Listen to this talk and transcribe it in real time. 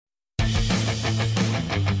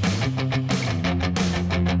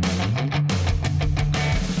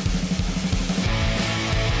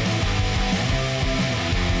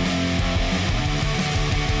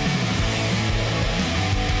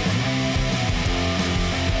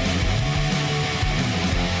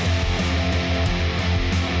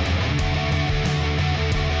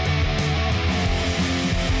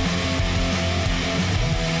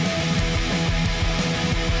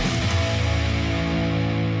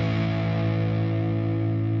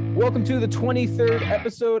Welcome to the 23rd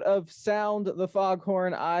episode of Sound the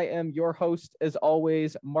Foghorn. I am your host, as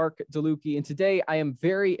always, Mark DeLucchi, and today I am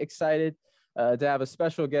very excited to have a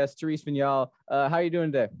special guest, Therese Vignal. How are you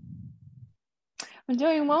doing today? I'm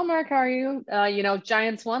doing well, Mark. How are you?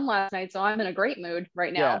 Giants won last night, so I'm in a great mood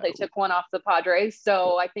right now. Yeah. They took one off the Padres,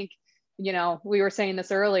 so I think, we were saying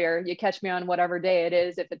this earlier. You catch me on whatever day it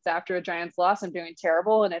is. If it's after a Giants loss, I'm doing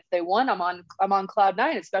terrible, and if they won, I'm on cloud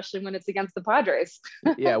nine, especially when it's against the Padres.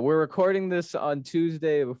 Yeah, we're recording this on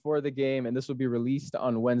Tuesday before the game, and this will be released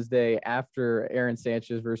on Wednesday after Aaron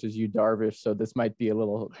Sanchez versus Yu Darvish. So this might be a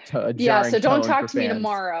little yeah. So don't talk to me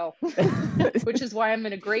tomorrow, which is why I'm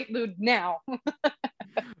in a great mood now.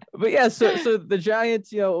 But yeah, so the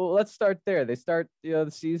Giants, let's start there. They start,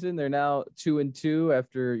 the season. They're now 2-2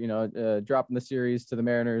 after, dropping the series to the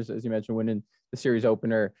Mariners, as you mentioned, winning the series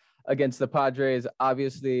opener against the Padres.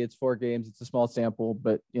 Obviously, it's 4 games. It's a small sample,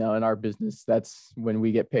 but, in our business, that's when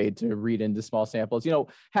we get paid to read into small samples.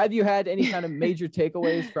 Have you had any kind of major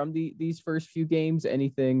takeaways from these first few games?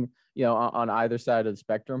 Anything, on either side of the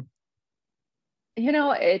spectrum?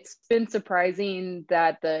 It's been surprising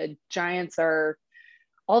that the Giants are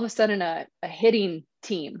all of a sudden a hitting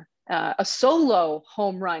team, a solo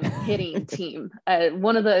home run hitting team.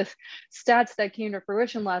 One of the stats that came to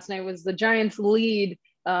fruition last night was the Giants lead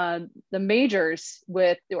the majors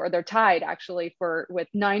they're tied actually with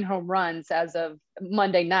 9 home runs as of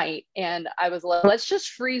Monday night. And I was like, let's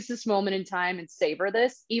just freeze this moment in time and savor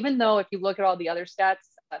this, even though if you look at all the other stats,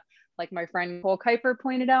 like my friend Cole Kuiper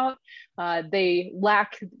pointed out, they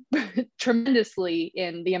lack tremendously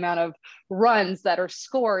in the amount of runs that are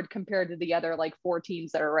scored compared to the other 4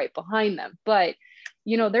 teams that are right behind them. But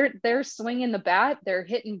they're swinging the bat, they're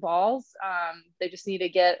hitting balls. They just need to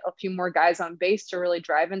get a few more guys on base to really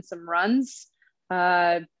drive in some runs.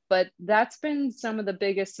 But that's been some of the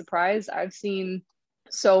biggest surprise I've seen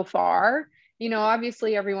so far.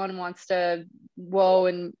 Obviously everyone wants to woe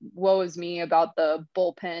is me about the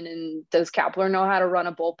bullpen and does Kepler know how to run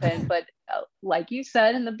a bullpen? But like you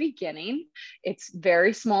said in the beginning, it's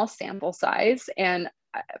very small sample size. And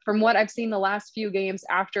from what I've seen the last few games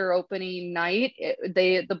after opening night,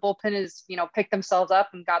 the bullpen has, picked themselves up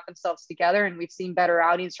and got themselves together. And we've seen better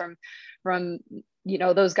outings from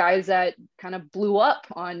those guys that kind of blew up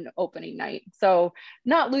on opening night. So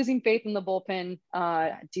not losing faith in the bullpen.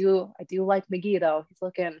 I do like McGee though.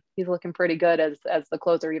 He's looking pretty good as the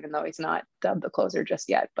closer, even though he's not dubbed the closer just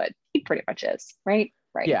yet, but he pretty much is, right?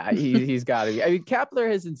 Right. Yeah, he's got to be. I mean, Kepler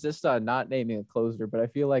has insisted on not naming a closer, but I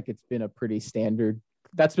feel like it's been a pretty standard.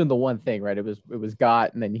 That's been the one thing, right? It was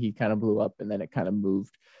Gott, and then he kind of blew up, and then it kind of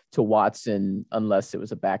moved to Watson, unless it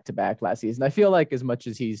was a back-to-back last season. I feel like as much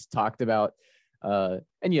as he's talked about, and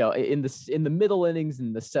in the middle innings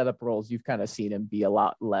and the setup roles, you've kind of seen him be a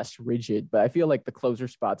lot less rigid. But I feel like the closer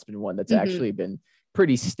spot's been one that's actually been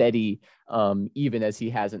pretty steady, even as he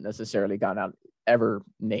hasn't necessarily gone out ever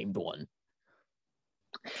named one.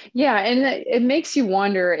 Yeah, and it makes you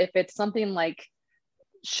wonder if it's something like,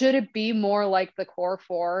 should it be more like the core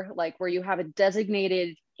 4, like where you have a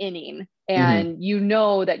designated inning and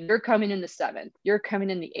that you're coming in the 7th, you're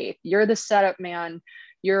coming in the 8th, you're the setup man,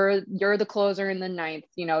 you're the closer in the 9th,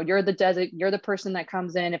 you're the person that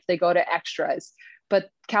comes in if they go to extras. But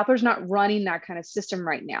Kepler's not running that kind of system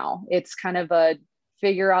right now. It's kind of a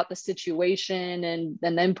figure out the situation and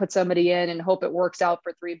then put somebody in and hope it works out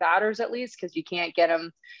for 3 batters at least, because you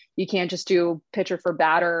can't just do pitcher for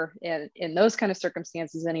batter in those kind of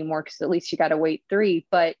circumstances anymore, because at least you got to wait 3.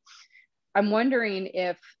 But I'm wondering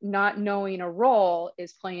if not knowing a role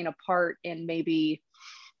is playing a part in maybe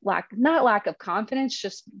not lack of confidence,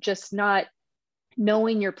 just not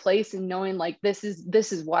knowing your place and knowing this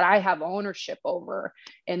is what I have ownership over,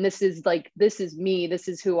 and this is me, this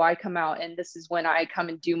is who I come out, and this is when I come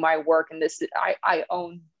and do my work, and I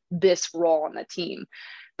own this role on the team.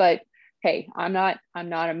 But hey, I'm not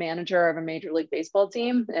a manager of a Major League Baseball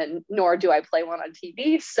team, and nor do I play one on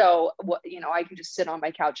TV. So I can just sit on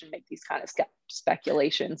my couch and make these kind of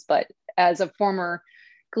speculations. But as a former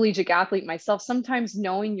collegiate athlete myself, sometimes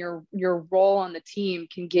knowing your role on the team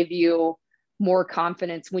can give you more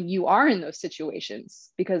confidence when you are in those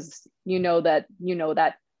situations, because that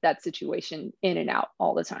situation in and out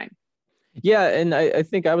all the time. Yeah, and I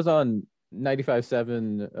think I was on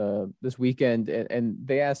 95.7 this weekend, and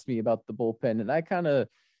they asked me about the bullpen, and I kind of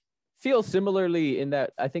feel similarly in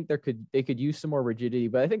that I think they could use some more rigidity,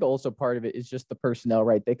 but I think also part of it is just the personnel,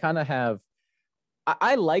 right? They kind of have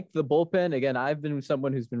I like the bullpen. Again, I've been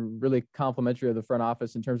someone who's been really complimentary of the front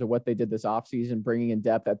office in terms of what they did this offseason, bringing in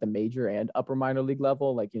depth at the major and upper minor league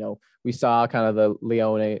level. Like, we saw kind of the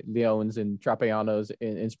Leones and Trapayanos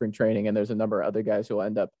in spring training, and there's a number of other guys who will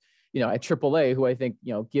end up, at AAA, who I think,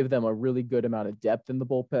 give them a really good amount of depth in the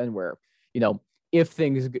bullpen where, if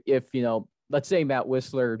let's say Matt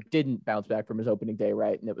Whistler didn't bounce back from his opening day,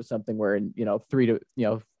 right? And it was something where in,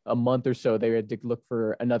 a month or so, they had to look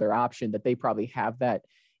for another option, that they probably have that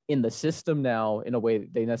in the system now in a way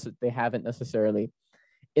that they haven't necessarily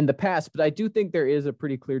in the past. But I do think there is a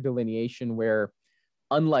pretty clear delineation where,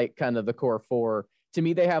 unlike kind of the core four, to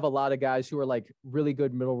me, they have a lot of guys who are like really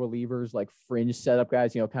good middle relievers, like fringe setup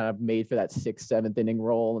guys, kind of made for that 6th, 7th inning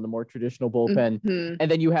role in the more traditional bullpen. Mm-hmm. And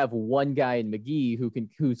then you have one guy in McGee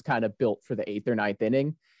who's kind of built for the 8th or 9th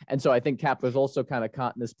inning. And so I think Kapler's also kind of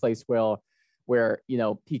caught in this place where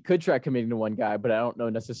he could try committing to one guy, but I don't know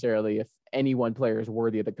necessarily if any one player is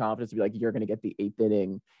worthy of the confidence to be like, you're going to get the 8th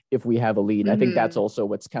inning if we have a lead. Mm-hmm. I think that's also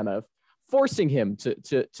what's kind of forcing him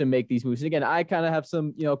to make these moves. And again, I kind of have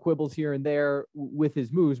some, quibbles here and there with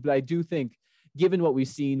his moves, but I do think, given what we've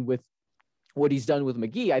seen with what he's done with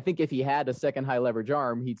McGee, I think if he had a second high leverage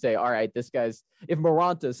arm, he'd say, all right, if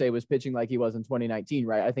Moranta, say, was pitching like he was in 2019,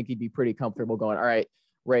 right, I think he'd be pretty comfortable going, all right,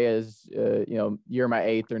 Reyes, you're my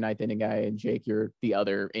 8th or 9th inning guy, and Jake, you're the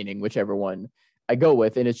other inning, whichever one I go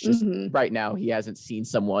with. And it's just right now he hasn't seen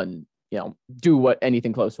someone, do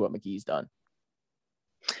anything close to what McGee's done.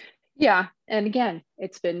 Yeah. And again,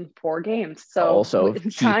 it's been 4 games. So also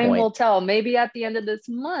time will tell. Maybe at the end of this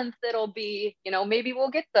month, it'll be, maybe we'll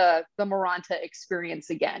get the Moranta experience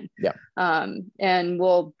again. Yeah. And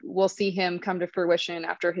we'll see him come to fruition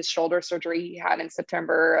after his shoulder surgery he had in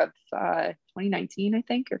September of 2019, I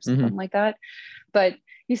think, or something like that. But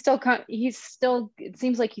he's still, it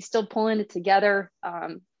seems like he's still pulling it together.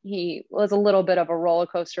 He was a little bit of a roller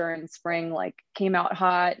coaster in spring, like came out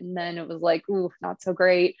hot and then it was like, ooh, not so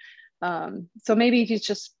great. So maybe he's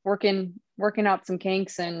just working out some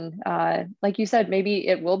kinks, and like you said, maybe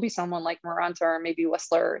it will be someone like Moranta or maybe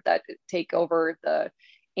Whistler that take over the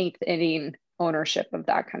 8th inning ownership of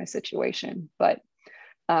that kind of situation. But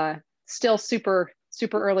still super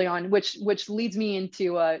early on, which leads me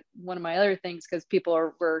into one of my other things, because people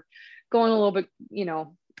were going a little bit,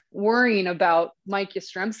 worrying about Mike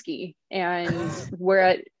Yastrzemski and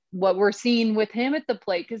what we're seeing with him at the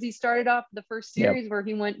plate, because he started off the first series where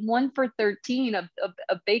he went 1 for 13 of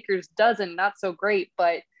Baker's dozen, not so great,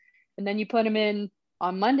 and then you put him in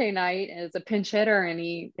on Monday night as a pinch hitter and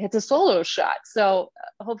he hits a solo shot. So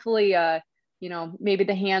hopefully, maybe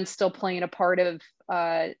the hand's still playing a part of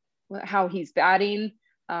how he's batting.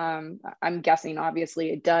 I'm guessing obviously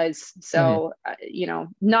it does. So,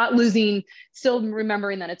 not losing, still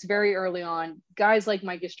remembering that it's very early on. Guys like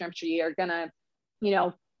Mike Yastrzemski are gonna,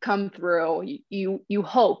 come through. You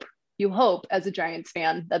hope as a Giants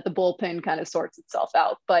fan that the bullpen kind of sorts itself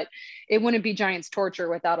out, but it wouldn't be Giants torture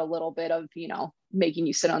without a little bit of, making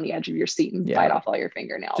you sit on the edge of your seat and bite off all your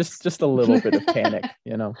fingernails. Just a little bit of panic,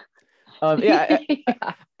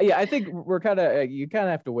 I think we're you kind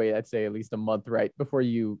of have to wait, I'd say at least a month, right, before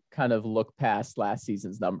you kind of look past last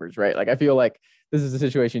season's numbers, right? Like, I feel like this is a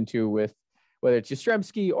situation too with whether it's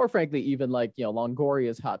Yastrzemski or frankly, even like,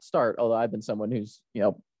 Longoria's hot start, although I've been someone who's,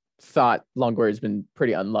 thought Longoria's been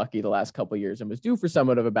pretty unlucky the last couple of years and was due for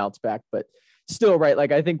somewhat of a bounce back, but still, right,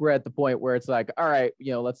 like I think we're at the point where it's like, all right,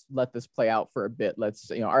 let's let this play out for a bit.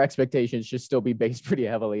 Let's, our expectations should still be based pretty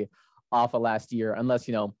heavily off of last year, unless,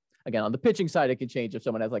 again, on the pitching side, it could change if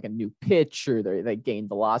someone has like a new pitch or they gain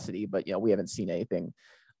velocity, but we haven't seen anything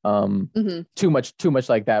too much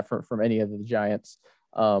like that from any of the Giants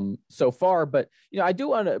so far. But I do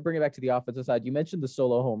want to bring it back to the offensive side. You mentioned the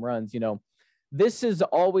solo home runs. This has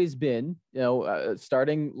always been,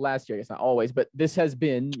 starting last year, I guess not always, but this has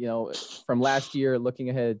been, from last year looking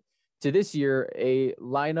ahead to this year, a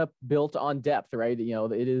lineup built on depth, right?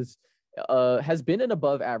 It is has been an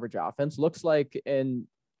above average offense, looks like, and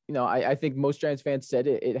I think most Giants fans said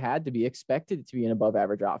it had to be expected to be an above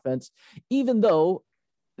average offense, even though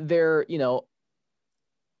they're,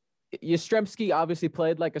 Yastrzemski obviously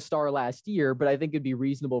played like a star last year, but I think it'd be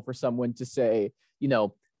reasonable for someone to say,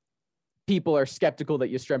 people are skeptical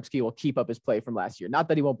that Yastrzemski will keep up his play from last year. Not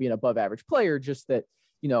that he won't be an above average player, just that,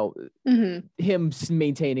 him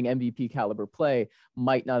maintaining MVP caliber play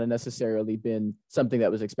might not have necessarily been something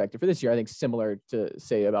that was expected for this year. I think similar to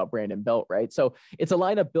say about Brandon Belt, right? So it's a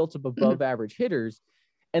lineup built of above average hitters.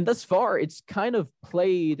 And thus far, it's kind of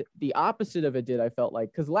played the opposite of it did, I felt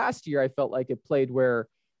like, because last year I felt like it played where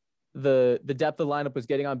the depth of the lineup was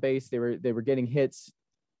getting on base. They were getting hits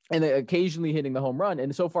and occasionally hitting the home run.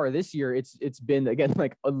 And so far this year, it's been, again,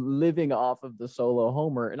 like a living off of the solo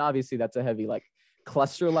homer. And obviously that's a heavy like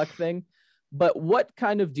cluster luck thing. But what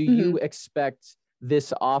kind of do you expect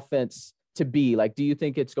this offense to be? Like, do you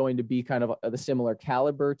think it's going to be kind of the similar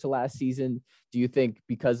caliber to last season? Do you think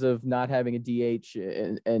because of not having a DH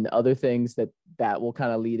and other things that will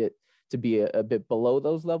kind of lead it to be a bit below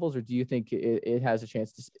those levels? Or do you think it has a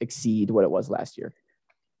chance to exceed what it was last year?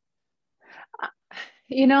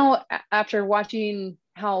 You know, after watching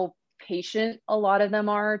how patient a lot of them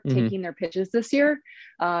are taking their pitches this year,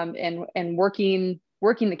 and working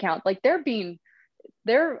the count, like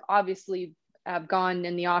they're obviously have gone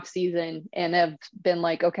in the off season and have been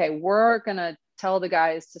like, okay, we're gonna tell the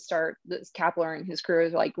guys to start, this Kapler and his crew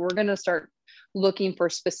is like, we're gonna start looking for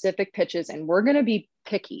specific pitches and we're gonna be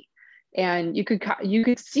picky. And you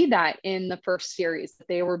could see that in the first series, that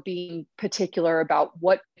they were being particular about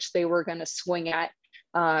what pitch they were going to swing at,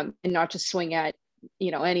 and not just swing at,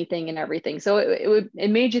 you know, anything and everything. So it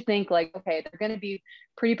made you think like, okay, they're going to be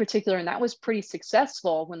pretty particular. And that was pretty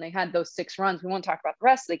successful when they had those 6 runs. We won't talk about the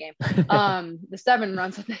rest of the game. The 7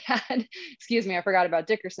 runs that they had, excuse me, I forgot about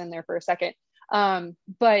Dickerson there for a second.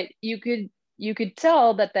 But you could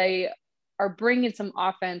tell that they are bringing some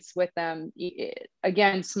offense with them.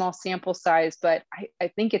 Again, small sample size, but I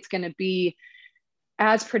think it's going to be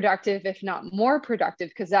as productive, if not more productive,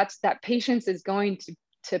 because that patience is going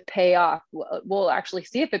to pay off. We'll actually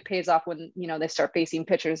see if it pays off when, you know, they start facing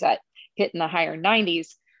pitchers that hit in the higher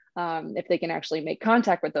 90s, if they can actually make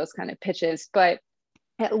contact with those kind of pitches. But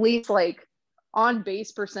at least like on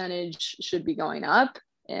base percentage should be going up,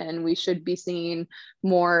 and we should be seeing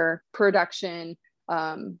more production,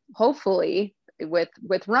 hopefully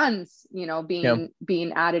with runs, you know,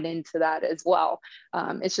 being added into that as well.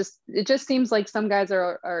 It just seems like some guys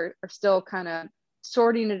are still kind of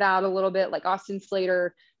sorting it out a little bit, like Austin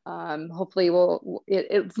Slater. Hopefully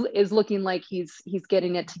it is looking like he's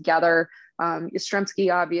getting it together.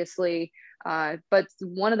 Yastrzemski, obviously, but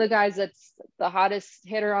one of the guys that's the hottest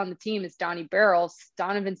hitter on the team is Donnie Barrels,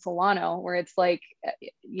 Donovan Solano, where it's like,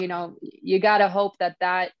 you know, you got to hope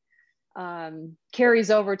that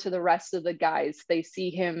carries over to the rest of the guys. They see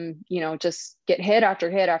him, you know, just get hit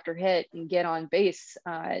after hit after hit and get on base.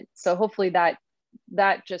 So hopefully that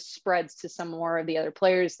just spreads to some more of the other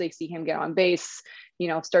players. They see him get on base, you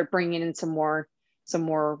know, start bringing in some more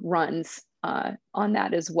runs on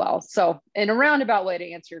that as well. So in a roundabout way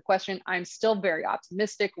to answer your question, I'm still very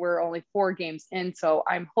optimistic. We're only 4 games in, so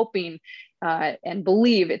I'm hoping and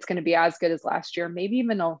believe it's going to be as good as last year, maybe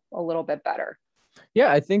even a little bit better.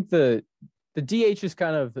 Yeah, I think the DH is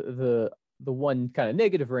kind of the one kind of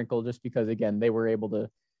negative wrinkle, just because, again, they were able to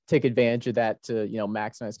take advantage of that to, you know,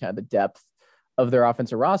 maximize kind of the depth of their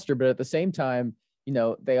offensive roster. But at the same time, you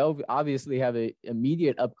know, they obviously have an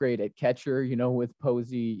immediate upgrade at catcher, you know, with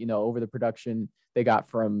Posey, you know, over the production they got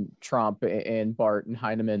from Trump and Bart and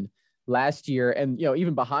Heineman last year. And, you know,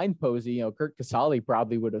 even behind Posey, you know, Kurt Casale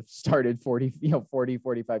probably would have started 40,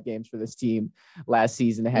 45 games for this team last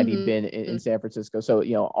season had he been in San Francisco. So,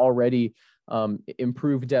 you know, already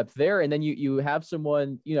improved depth there. And then you have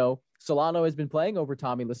someone, you know, Solano has been playing over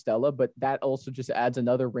Tommy La Stella, but that also just adds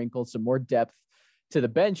another wrinkle, some more depth to the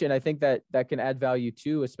bench. And I think that can add value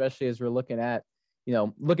too, especially as we're looking at, you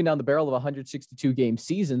know, looking down the barrel of a 162 game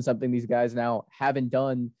season, something these guys now haven't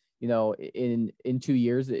done, you know, in 2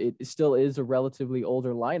 years. It still is a relatively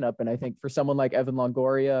older lineup. And I think for someone like Evan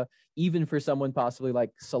Longoria, even for someone possibly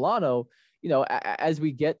like Solano, you know, as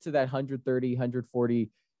we get to that 130, 140,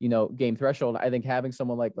 you know, game threshold, I think having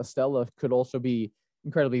someone like La Stella could also be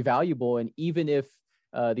incredibly valuable. And even if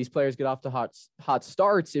these players get off to hot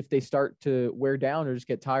starts, if they start to wear down or just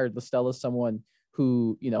get tired, La Stella is someone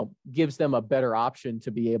who, you know, gives them a better option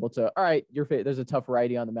to be able to, all right, there's a tough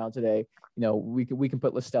righty on the mound today. You know, we can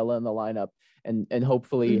put La Stella in the lineup and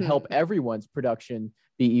hopefully help everyone's production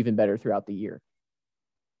be even better throughout the year.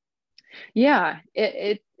 Yeah,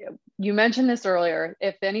 you mentioned this earlier.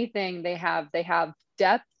 If anything, they have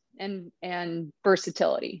depth and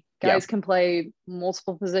versatility. Guys can play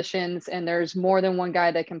multiple positions, and there's more than one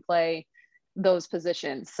guy that can play those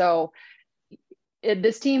positions. So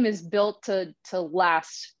this team is built to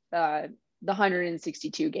last the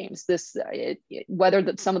 162 games.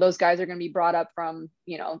 Whether some of those guys are going to be brought up from,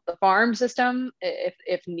 you know, the farm system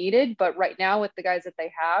if needed, but right now with the guys that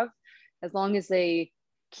they have, as long as they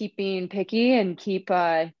keep being picky and keep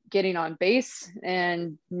getting on base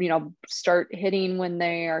and, you know, start hitting when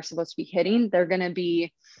they are supposed to be hitting, they're going to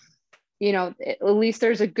be, you know, at least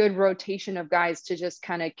there's a good rotation of guys to just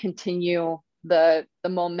kind of continue the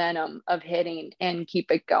momentum of hitting and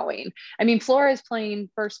keep it going. I mean, Flores playing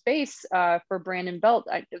first base for Brandon Belt.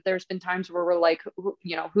 There's been times where we're like,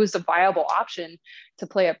 who's a viable option to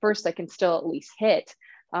play at first that can still at least hit.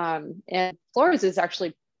 And Flores is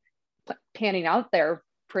actually panning out there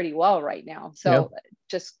pretty well right now. So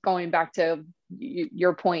just going back to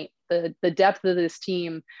your point, the depth of this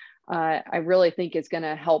team, I really think is going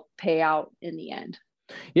to help pay out in the end.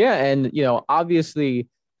 Yeah. And, obviously,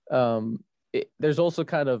 there's also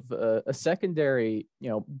kind of a secondary,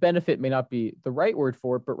 benefit may not be the right word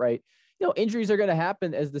for it, but right. Injuries are going to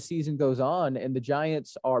happen as the season goes on, and the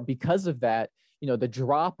Giants are, because of that, the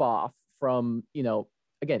drop off from,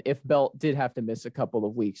 again, if Belt did have to miss a couple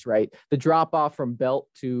of weeks, right? The drop off from Belt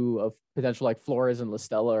to a potential like Flores and La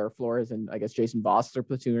Stella, or Flores and I guess Jason Vossler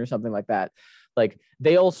platoon or something like that. Like,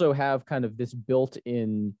 they also have kind of this built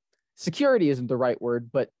in security isn't the right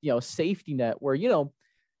word, but, safety net where,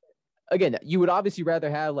 again, you would obviously rather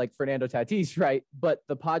have like Fernando Tatis, right? But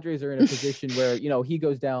the Padres are in a position where, he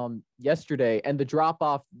goes down yesterday, and the drop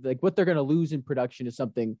off, like what they're going to lose in production is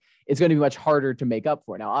something it's going to be much harder to make up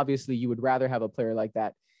for. Now, obviously, you would rather have a player like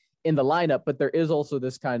that in the lineup, but there is also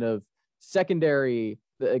this kind of secondary,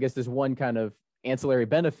 I guess, this one kind of ancillary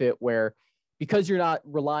benefit where, because you're not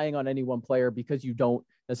relying on any one player, because you don't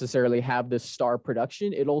necessarily have this star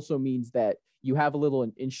production, it also means that you have a little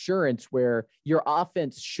insurance where your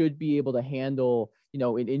offense should be able to handle,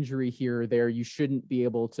 an injury here or there. You shouldn't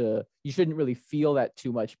really feel that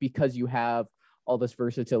too much, because you have all this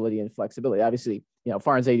versatility and flexibility. Obviously,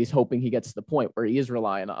 Farnsworth is hoping he gets to the point where he is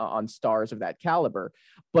relying on stars of that caliber.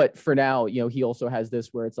 But for now, he also has this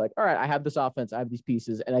where it's like, all right, I have this offense, I have these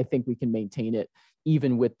pieces, and I think we can maintain it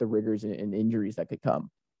even with the rigors and injuries that could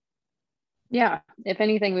come. Yeah, if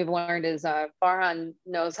anything we've learned is Farhan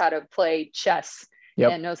knows how to play chess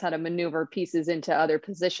and knows how to maneuver pieces into other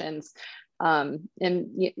positions. And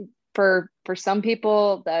for some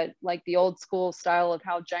people that like the old school style of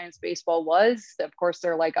how Giants baseball was, of course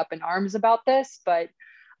they're like up in arms about this, but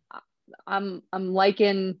I'm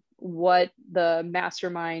liking what the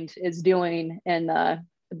mastermind is doing and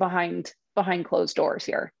behind closed doors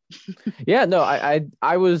here. Yeah, no,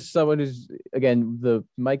 I was someone who's, again, the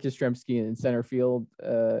Mike Yastrzemski in center field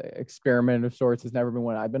experiment of sorts has never been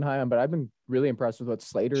one I've been high on, but I've been really impressed with what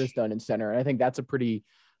Slater has done in center. And I think that's a pretty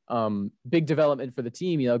big development for the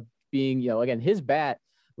team, being, again, his bat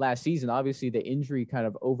last season, obviously the injury kind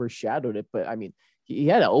of overshadowed it, but I mean, he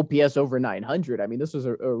had an OPS over 900. I mean, this was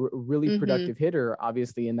a really productive hitter,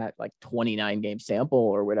 obviously, in that like 29 game sample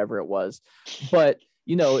or whatever it was. But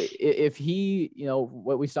if he,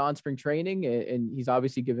 what we saw in spring training, and he's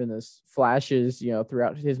obviously given us flashes,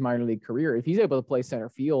 throughout his minor league career, if he's able to play center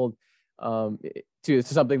field to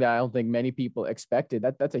something that I don't think many people expected,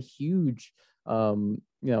 that's a huge,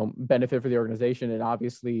 benefit for the organization. And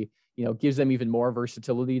obviously, gives them even more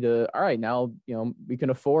versatility to, all right, now, we can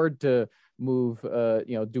afford to move,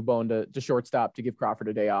 Dubon to shortstop to give Crawford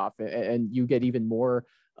a day off, and you get even more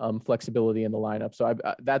flexibility in the lineup. So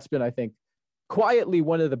that's been, I think, quietly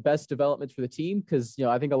one of the best developments for the team, because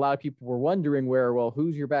I think a lot of people were wondering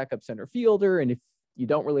who's your backup center fielder, and if you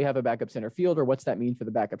don't really have a backup center fielder, what's that mean for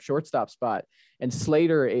the backup shortstop spot? And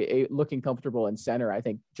Slater looking comfortable in center, I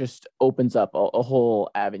think, just opens up a whole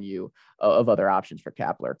avenue of other options for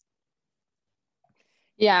Kapler.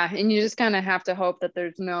 Yeah, and you just kind of have to hope that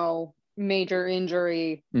there's no major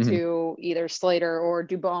injury to either Slater or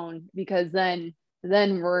Dubon, because then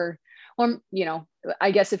we're,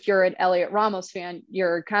 I guess if you're an Elliot Ramos fan,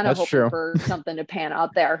 you're kind of hoping for something to pan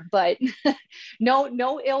out there, but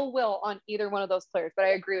no ill will on either one of those players. But I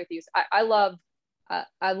agree with you. I love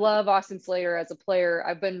Austin Slater as a player.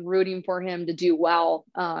 I've been rooting for him to do well.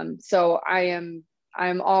 So I'm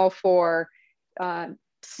all for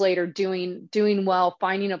Slater doing well,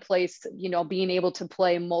 finding a place, being able to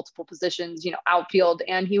play multiple positions, outfield.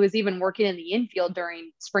 And he was even working in the infield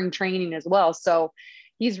during spring training as well. So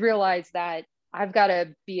he's realized that I've got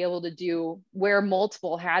to be able to wear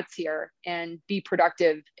multiple hats here and be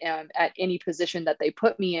productive at any position that they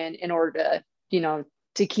put me in order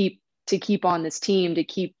to keep on this team, to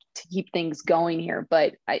keep things going here.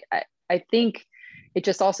 But I think it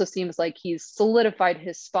just also seems like he's solidified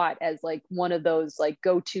his spot as like one of those like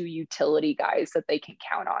go-to utility guys that they can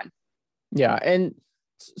count on. Yeah. And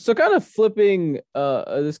so kind of flipping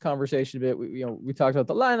this conversation a bit, we talked about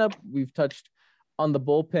the lineup, we've touched on the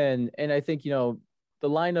bullpen, and I think, the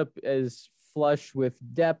lineup is flush with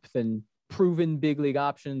depth and proven big league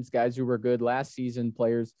options, guys who were good last season,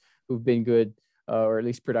 players who've been good or at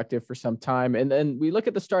least productive for some time. And then we look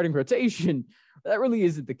at the starting rotation. That really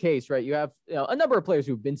isn't the case, right? You have a number of players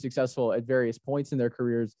who've been successful at various points in their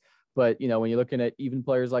careers, But, when you're looking at even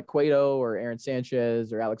players like Cueto or Aaron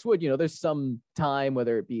Sanchez or Alex Wood, there's some time,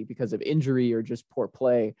 whether it be because of injury or just poor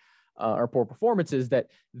play or poor performances, that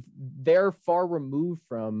they're far removed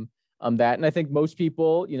from that. And I think most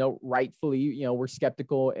people, rightfully, were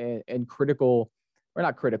skeptical and critical, or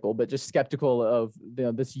not critical, but just skeptical of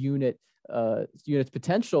this unit's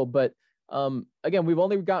potential. But again, we've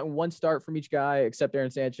only gotten one start from each guy, except Aaron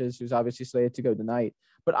Sanchez, who's obviously slated to go tonight.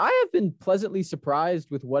 But I have been pleasantly surprised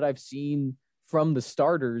with what I've seen from the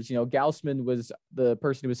starters. Gausman was the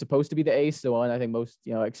person who was supposed to be the ace, the one I think most,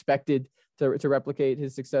 expected to replicate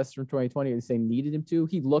his success from 2020, and they needed him to.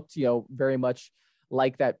 He looked, very much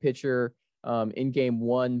like that pitcher in game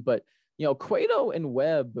one. But, Cueto and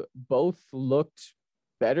Webb both looked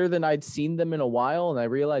better than I'd seen them in a while. And I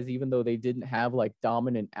realized even though they didn't have like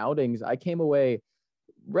dominant outings, I came away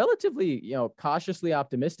relatively, cautiously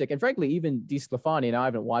optimistic. And frankly, even DeSclafani, I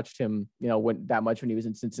haven't watched him, that much when he was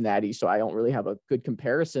in Cincinnati, so I don't really have a good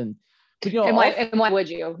comparison. But, and why would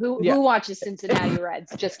you? Who watches Cincinnati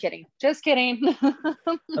Reds? Just kidding.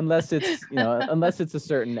 unless it's a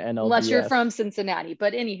certain NLDS. Unless you're from Cincinnati,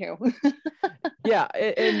 but anywho. Yeah,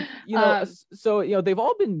 and so they've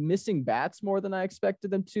all been missing bats more than I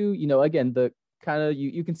expected them to. Again, the kind of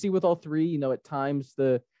you can see with all three. At times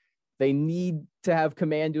they need to have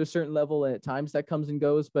command to a certain level, and at times that comes and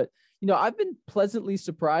goes. But I've been pleasantly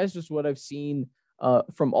surprised with what I've seen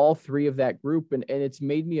from all three of that group, and it's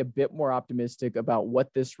made me a bit more optimistic about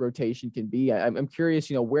what this rotation can be. I'm curious,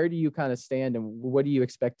 where do you kind of stand, and what do you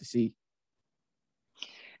expect to see?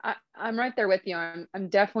 I'm right there with you. I'm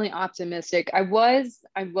definitely optimistic. I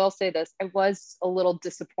will say this, I was a little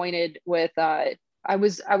disappointed with, I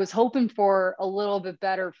was hoping for a little bit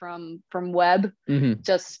better from Webb,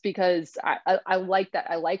 just because I like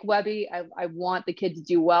that. I like Webby. I want the kid to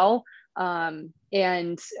do well.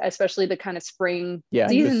 And especially the kind of spring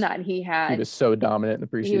season that he had. He was so dominant in the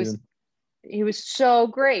preseason. He was so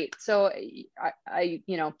great. So I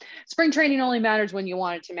spring training only matters when you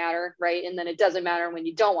want it to matter, right? And then it doesn't matter when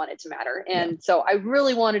you don't want it to matter. And so I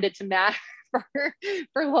really wanted it to matter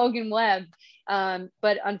for Logan Webb.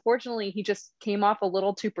 But unfortunately, he just came off a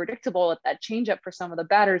little too predictable at that changeup for some of the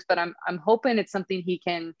batters. But I'm hoping it's something he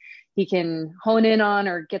can hone in on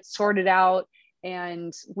or get sorted out,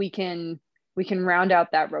 and we can round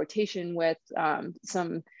out that rotation with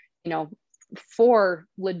some 4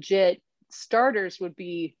 legit starters would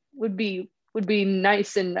be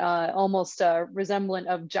nice, and almost resemblant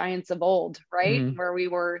of Giants of old, right? Where we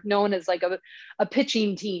were known as like a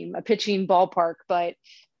pitching team, a pitching ballpark. But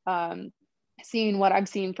seeing what I've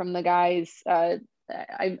seen from the guys,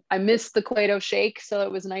 I missed the Cueto shake, so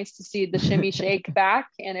it was nice to see the shimmy shake back,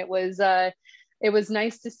 and it was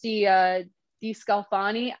nice to see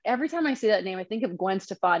DeSclafani. Every time I say that name, I think of Gwen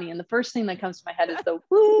Stefani, and the first thing that comes to my head is the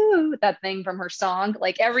woo, that thing from her song.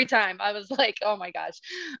 Like every time I was like, oh my gosh.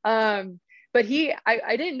 But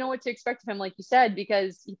I didn't know what to expect of him, like you said,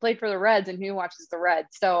 because he played for the Reds, and who watches the Reds?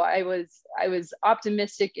 So I was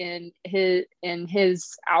optimistic in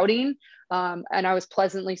his outing. And I was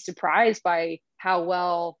pleasantly surprised by how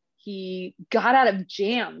well he got out of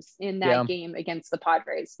jams in that game against the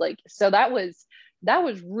Padres. So that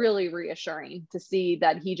was really reassuring to see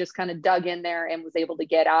that he just kind of dug in there and was able to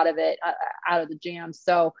get out of it, out of the jam.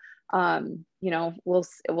 So,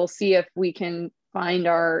 we'll see if we can find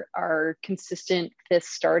our consistent 5th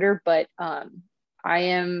starter, but I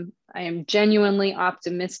am genuinely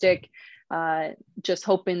optimistic, just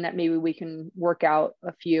hoping that maybe we can work out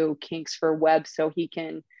a few kinks for Webb so he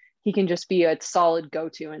can just be a solid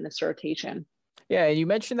go-to in this rotation. Yeah, and you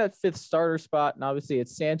mentioned that 5th starter spot, and obviously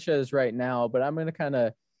it's Sanchez right now, but I'm going to kind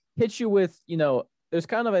of hit you with, there's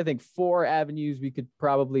kind of, I think, 4 avenues we could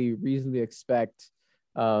probably reasonably expect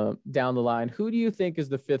down the line. Who do you think is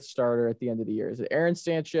the 5th starter at the end of the year? Is it Aaron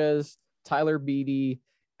Sanchez, Tyler Beede,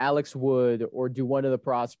 Alex Wood, or do one of the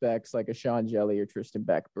prospects like a Sean Jelly or Tristan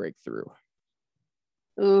Beck break through?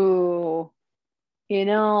 Ooh,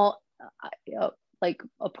 like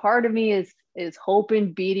a part of me is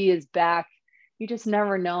hoping Beede is back. You just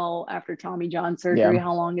never know after Tommy John surgery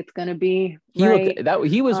how long it's going to be.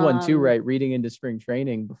 He was one too, right? Reading into spring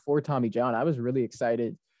training before Tommy John, I was really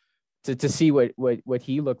excited to see what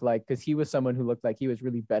he looked like, because he was someone who looked like he was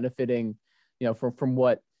really benefiting, from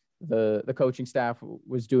what the coaching staff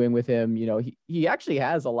was doing with him. He actually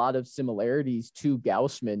has a lot of similarities to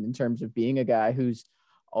Gausman in terms of being a guy who's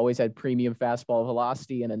always had premium fastball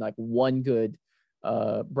velocity and then like one good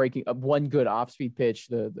one good off-speed pitch,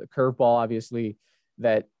 the curveball, obviously,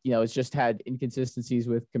 that it's just had inconsistencies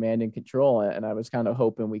with command and control, and I was kind of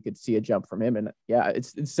hoping we could see a jump from him. And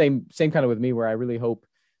it's the same kind of with me, where I really hope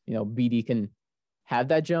Beede can have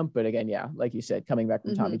that jump. But again, yeah, like you said, coming back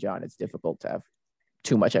from Tommy John, it's difficult to have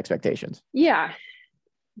too much expectations. Yeah.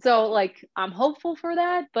 So like, I'm hopeful for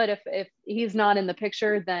that, but if he's not in the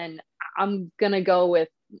picture, then I'm going to go with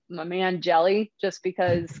my man Jelly, just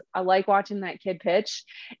because I like watching that kid pitch.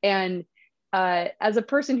 And as a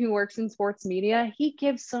person who works in sports media, he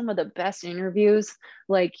gives some of the best interviews.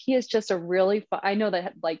 Like, he is just a really fun, I know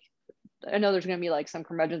there's going to be like some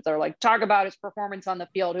curmudgeons that are like, talk about his performance on the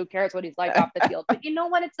field. Who cares what he's like off the field? But you know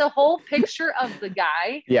what? It's the whole picture of the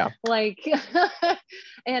guy. Yeah. Like,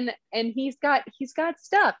 and he's got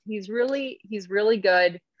stuff. He's really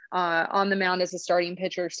good on the mound as a starting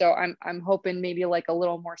pitcher. So I'm hoping maybe like a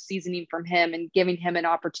little more seasoning from him and giving him an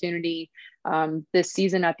opportunity this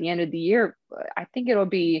season at the end of the year. I think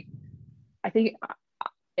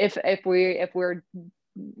if we're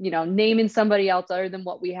naming somebody else other than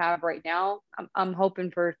what we have right now, I'm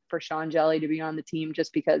hoping for Sean Jelly to be on the team,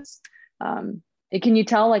 just because can you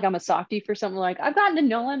tell, like, I'm a softie for something. Like, I've gotten to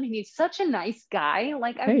know him and he's such a nice guy.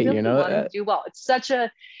 Like, I really want him to do well. It's such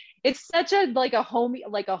a like a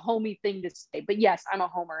homey thing to say, but yes, I'm a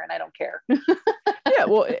homer and I don't care. Yeah,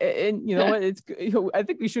 well, and you know what? It's, I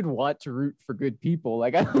think we should want to root for good people.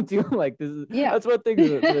 Like, I don't feel like this is. Yeah. That's one thing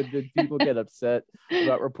that people get upset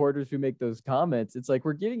about reporters who make those comments. It's like,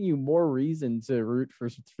 we're giving you more reason to root for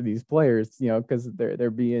these players, because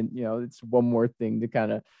they're being, it's one more thing to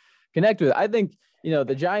kind of connect with. I think,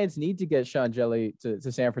 the Giants need to get Sean Jelly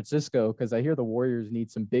to San Francisco, because I hear the Warriors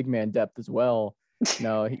need some big man depth as well.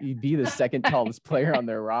 He'd be the second tallest player on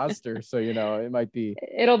their roster. So,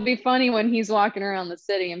 it'll be funny when he's walking around the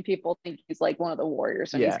city and people think he's like one of the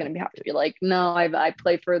Warriors, and he's going to have to be like, no, I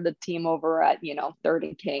play for the team over at, Third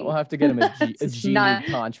and King. We'll have to get him a G League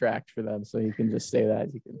contract for them, so he can just say that.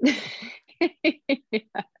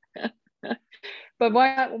 Yeah. But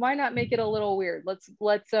why not make it a little weird?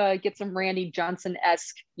 Let's get some Randy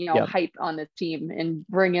Johnson-esque, hype on the team and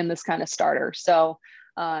bring in this kind of starter. So,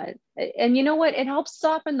 and you know what? It helps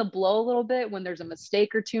soften the blow a little bit when there's a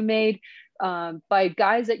mistake or two made by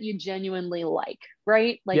guys that you genuinely like,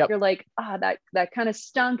 right? Like, you're like, that kind of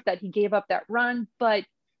stunk that he gave up that run, but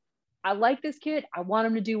I like this kid. I want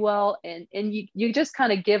him to do well. And you just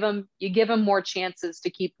kind of give him more chances to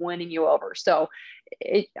keep winning you over. So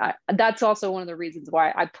that's also one of the reasons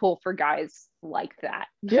why I pull for guys like that.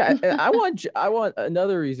 Yeah. And I want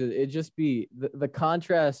another reason. It just be the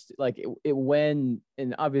contrast, like when,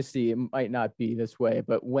 and obviously it might not be this way,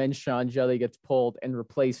 but when Sean Jelly gets pulled and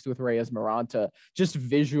replaced with Reyes Maranta, just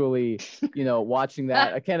visually, watching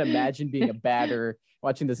that, I can't imagine being a batter,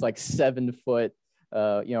 watching this like 7-foot,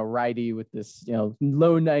 righty with this, low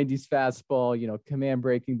 90s fastball, command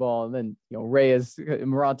breaking ball. And then, Reyes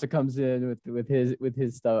Maranta comes in with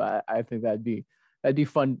his stuff. I think that'd be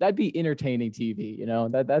fun. That'd be entertaining TV,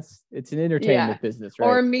 it's an entertainment business, right?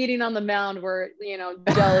 Or a meeting on the mound where,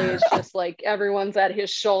 Jelly is just like everyone's at his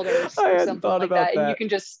shoulders or something like that. And you can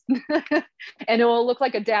just, and it will look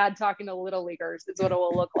like a dad talking to little leaguers is what it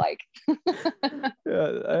will look like.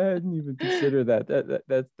 Yeah, I hadn't even considered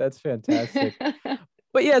that. That's fantastic.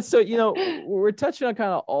 But yeah, so, we're touching on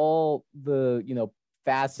kind of all the,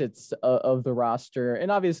 facets of the roster.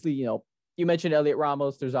 And obviously, you mentioned Elliot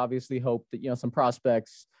Ramos. There's obviously hope that, some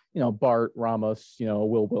prospects, Bart Ramos,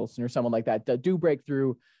 Will Wilson or someone like that do break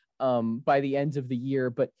through by the end of the year.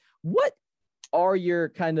 But what are your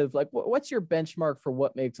kind of like, what's your benchmark for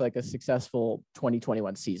what makes like a successful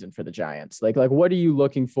 2021 season for the Giants? Like what are you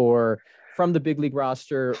looking for from the big league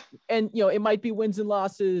roster? And, it might be wins and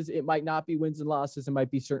losses. It might not be wins and losses. It might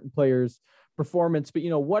be certain players' performance, but,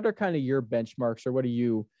 what are kind of your benchmarks, or what are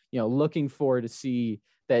you, looking for to see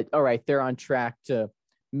that, all right, they're on track to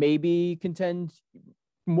maybe contend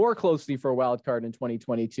more closely for a wild card in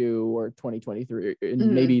 2022 or 2023,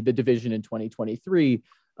 and maybe the division in 2023,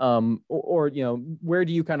 or where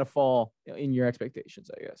do you kind of fall in your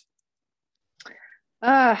expectations, I guess?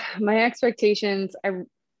 My expectations,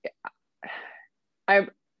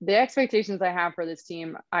 the expectations I have for this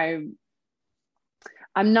team,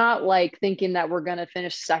 I'm not like thinking that we're going to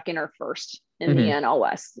finish second or first in the NL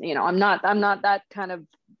West. I'm not that kind of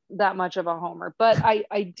that much of a homer, but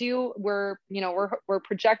I do, we're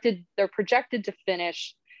projected, they're projected to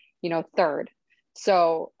finish, third.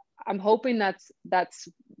 So I'm hoping that's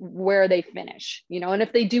where they finish, and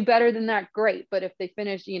if they do better than that, great. But if they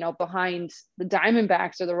finish, behind the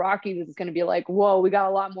Diamondbacks or the Rockies, it's going to be like, whoa, we got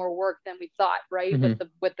a lot more work than we thought, right?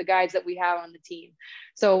 With the guys that we have on the team.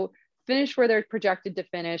 So finish where they're projected to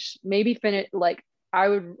finish, maybe finish like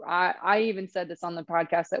I even said this on the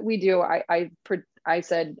podcast that we do. I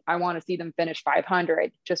said, I want to see them finish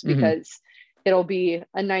 500 just because it'll be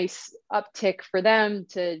a nice uptick for them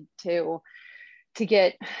to to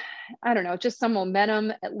get, I don't know, just some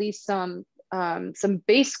momentum, at least some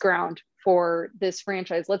base ground for this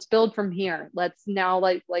franchise. Let's build from here. Let's now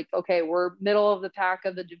okay, we're middle of the pack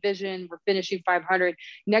of the division. We're finishing 500.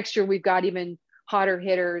 Next year we've got even hotter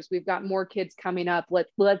hitters. We've got more kids coming up.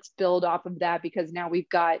 Let's build off of that, because now we've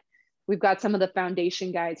got some of the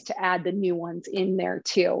foundation guys to add the new ones in there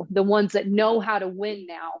too. The ones that know how to win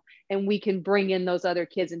now, and we can bring in those other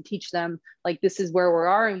kids and teach them, like, this is where we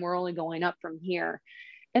are and we're only going up from here.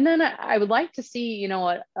 And then I would like to see, you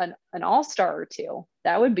know, an all-star or two.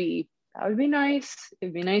 That would be nice.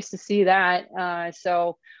 It'd be nice to see that.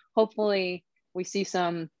 So hopefully we see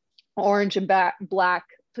some orange and black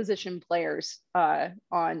position players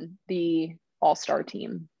on the all-star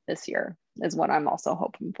team this year is what I'm also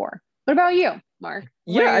hoping for. What about you, Mark?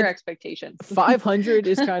 What are your expectations? 500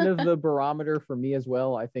 is kind of the barometer for me as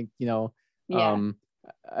well. I think, you know,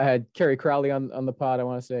 I had Kerry Crowley on the pod, I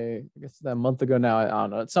want to say, I guess a month ago now, I don't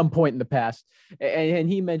know, at some point in the past. And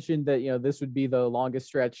he mentioned that, you know, this would be the longest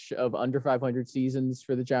stretch of under 500 seasons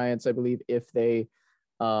for the Giants, I believe, if they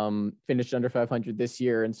finished under 500 this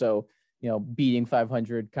year. And so, you know, beating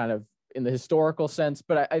 500 kind of in the historical sense.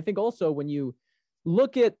 But I think also when you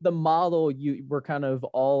look at the model, we're kind of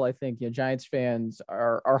all, I think, you know, Giants fans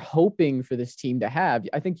are hoping for this team to have.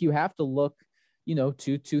 I think you have to look, you know,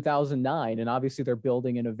 to 2009, and obviously they're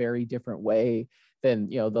building in a very different way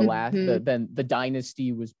than, you know, than the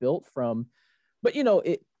dynasty was built from. But, you know,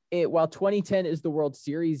 while 2010 is the World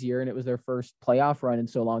Series year and it was their first playoff run in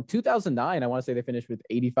so long, 2009, I want to say they finished with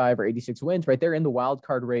 85 or 86 wins, right? They're in the wild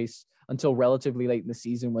card race until relatively late in the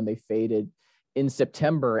season when they faded in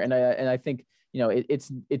September. And I think, you know,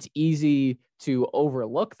 it's easy to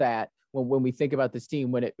overlook that when we think about this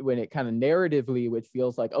team, when it kind of narratively, it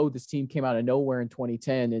feels like, oh, this team came out of nowhere in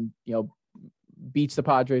 2010 and, you know, beats the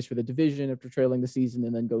Padres for the division after trailing the season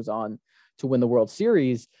and then goes on to win the World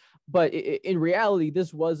Series. But in reality,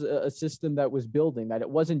 this was a system that was building, that it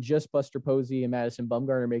wasn't just Buster Posey and Madison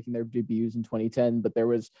Bumgarner making their debuts in 2010, but there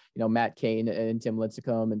was, you know, Matt Cain and Tim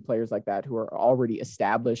Lincecum and players like that who are already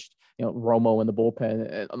established, you know, Romo in the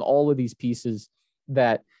bullpen and all of these pieces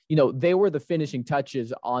that, you know, they were the finishing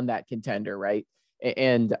touches on that contender, right?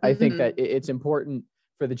 And I think that it's important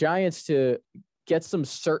for the Giants to get some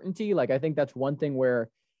certainty. Like, I think that's one thing where,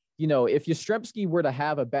 you know, if Yastrzemski were to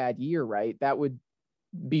have a bad year, right, that would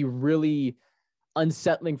be really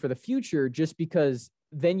unsettling for the future, just because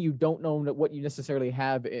then you don't know what you necessarily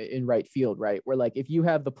have in right field, right? Where, like, if you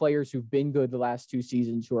have the players who've been good the last two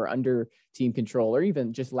seasons who are under team control, or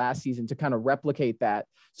even just last season, to kind of replicate that.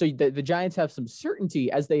 So the Giants have some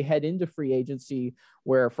certainty as they head into free agency,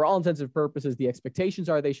 where for all intents and purposes, the expectations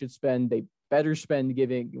are they should spend, they better spend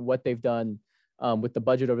given what they've done with the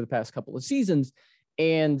budget over the past couple of seasons.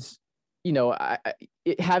 And, you know,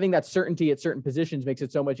 having that certainty at certain positions makes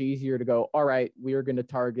it so much easier to go, all right, we are going to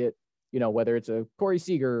target, you know, whether it's a Corey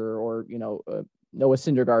Seager or, you know, Noah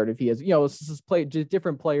Syndergaard, if he has, you know, play just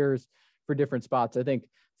different players for different spots. I think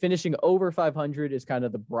finishing over 500 is kind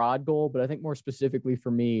of the broad goal, but I think more specifically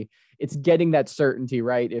for me, it's getting that certainty,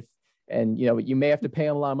 right? And, you know, you may have to pay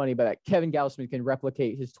him a lot of money, but Kevin Gausman can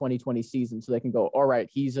replicate his 2020 season, so they can go, all right,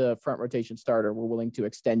 he's a front rotation starter. We're willing to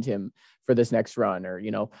extend him for this next run. Or,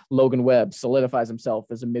 you know, Logan Webb solidifies himself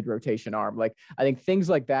as a mid-rotation arm. Like, I think things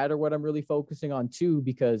like that are what I'm really focusing on too,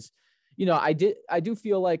 because, you know, I do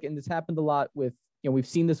feel like, and this happened a lot with, you know, we've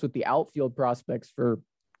seen this with the outfield prospects for,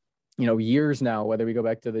 you know, years now, whether we go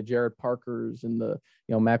back to the Jared Parkers and the,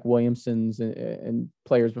 you know, Mac Williamsons and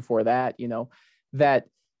players before that, you know, that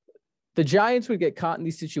the Giants would get caught in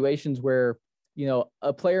these situations where, you know,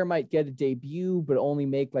 a player might get a debut, but only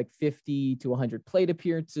make like 50 to 100 plate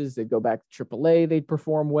appearances. They'd go back to AAA. They'd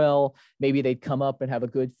perform well. Maybe they'd come up and have a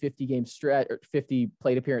good 50 game stretch or 50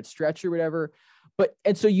 plate appearance stretch or whatever.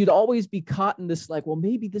 And so you'd always be caught in this, like, well,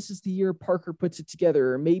 maybe this is the year Parker puts it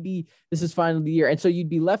together, or maybe this is finally the year. And so you'd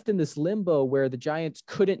be left in this limbo where the Giants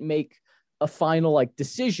couldn't make a final, like,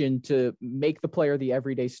 decision to make the player the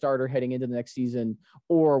everyday starter heading into the next season,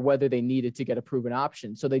 or whether they needed to get a proven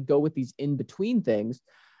option. So they'd go with these in-between things.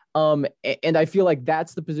 And I feel like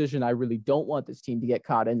that's the position I really don't want this team to get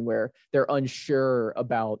caught in, where they're unsure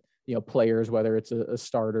about, you know, players, whether it's a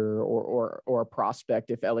starter or a prospect,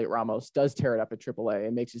 if Elliot Ramos does tear it up at AAA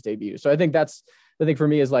and makes his debut. So I think that's the thing for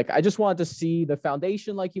me, is like, I just want to see the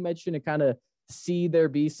foundation, like you mentioned, and kind of see there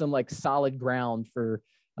be some like solid ground for,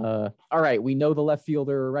 all right, we know the left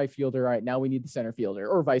fielder or right fielder. All right, now we need the center fielder,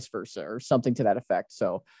 or vice versa, or something to that effect.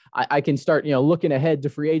 So I can start, you know, looking ahead to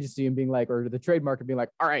free agency and being like, or to the trade market being like,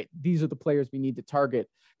 all right, these are the players we need to target.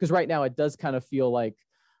 Because right now it does kind of feel like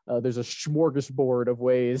there's a smorgasbord of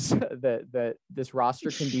ways that this roster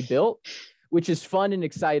can be built. which is fun and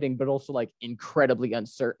exciting, but also like incredibly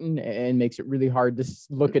uncertain, and makes it really hard to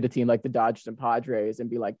look at a team like the Dodgers and Padres and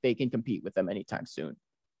be like, they can compete with them anytime soon.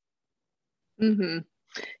 Mm-hmm.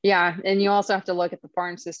 Yeah. And you also have to look at the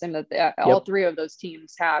farm system that all three of those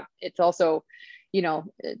teams have. It's also, you know,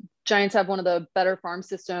 Giants have one of the better farm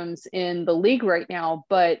systems in the league right now,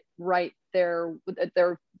 but they're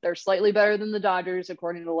slightly better than the Dodgers,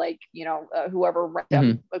 according to like, you know, whoever ranked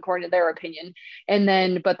them according to their opinion. And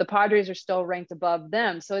then, but the Padres are still ranked above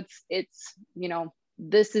them. So it's, you know,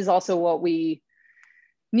 this is also what we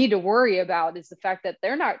need to worry about, is the fact that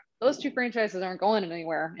those two franchises aren't going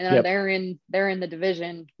anywhere, and they're in the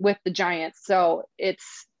division with the Giants. So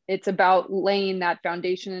it's about laying that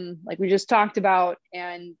foundation like we just talked about,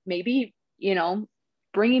 and maybe, you know,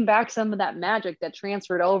 bringing back some of that magic that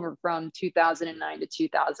transferred over from 2009 to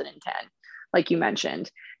 2010, like you mentioned.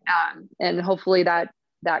 And hopefully that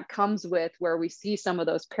comes with where we see some of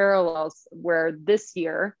those parallels, where this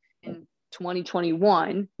year in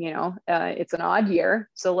 2021, you know, it's an odd year,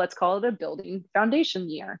 so let's call it a building foundation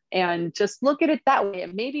year, and just look at it that way.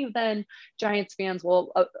 And maybe then Giants fans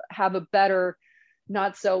will have a better,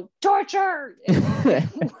 not so torture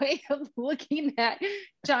way of looking at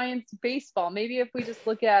Giants baseball. Maybe if we just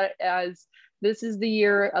look at it as, this is the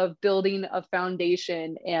year of building a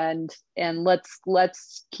foundation, and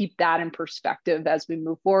let's keep that in perspective as we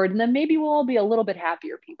move forward, and then maybe we'll all be a little bit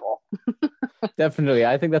happier people. Definitely.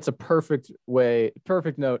 I think that's a perfect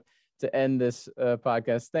note to end this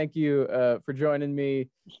podcast. Thank you for joining me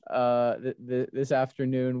this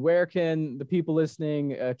afternoon. Where can the people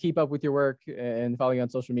listening keep up with your work and follow you on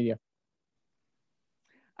social media?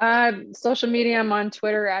 Social media, I'm on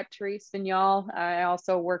Twitter at Therese Vignal. I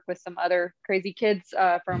also work with some other crazy kids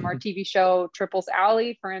from our TV show Triples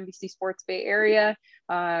Alley for NBC Sports Bay Area.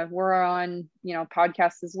 We're on, you know,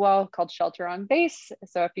 podcasts as well called Shelter on Base.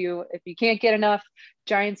 So if you can't get enough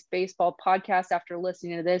Giants baseball podcasts after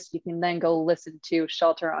listening to this, you can then go listen to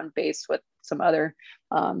Shelter on Base with some other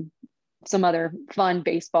fun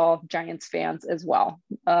baseball Giants fans as well.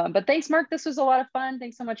 But thanks, Mark. This was a lot of fun.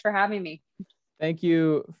 Thanks so much for having me. Thank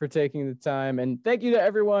you for taking the time, and thank you to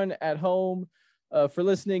everyone at home for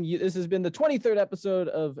listening. This has been the 23rd episode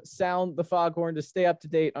of Sound the Foghorn. To stay up to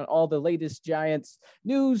date on all the latest Giants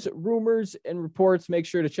news, rumors, and reports, make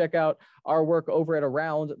sure to check out our work over at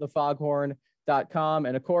AroundTheFoghorn.com.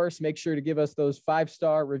 And of course, make sure to give us those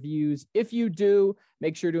 5-star reviews. If you do,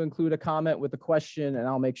 make sure to include a comment with a question, and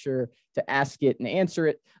I'll make sure to ask it and answer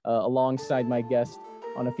it alongside my guest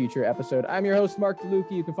on a future episode. I'm your host, Mark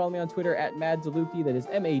DeLucchi. You can follow me on Twitter at MadDelucchi. That is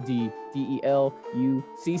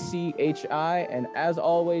MadDelucchi. And as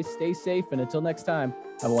always, stay safe. And until next time,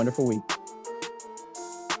 have a wonderful week.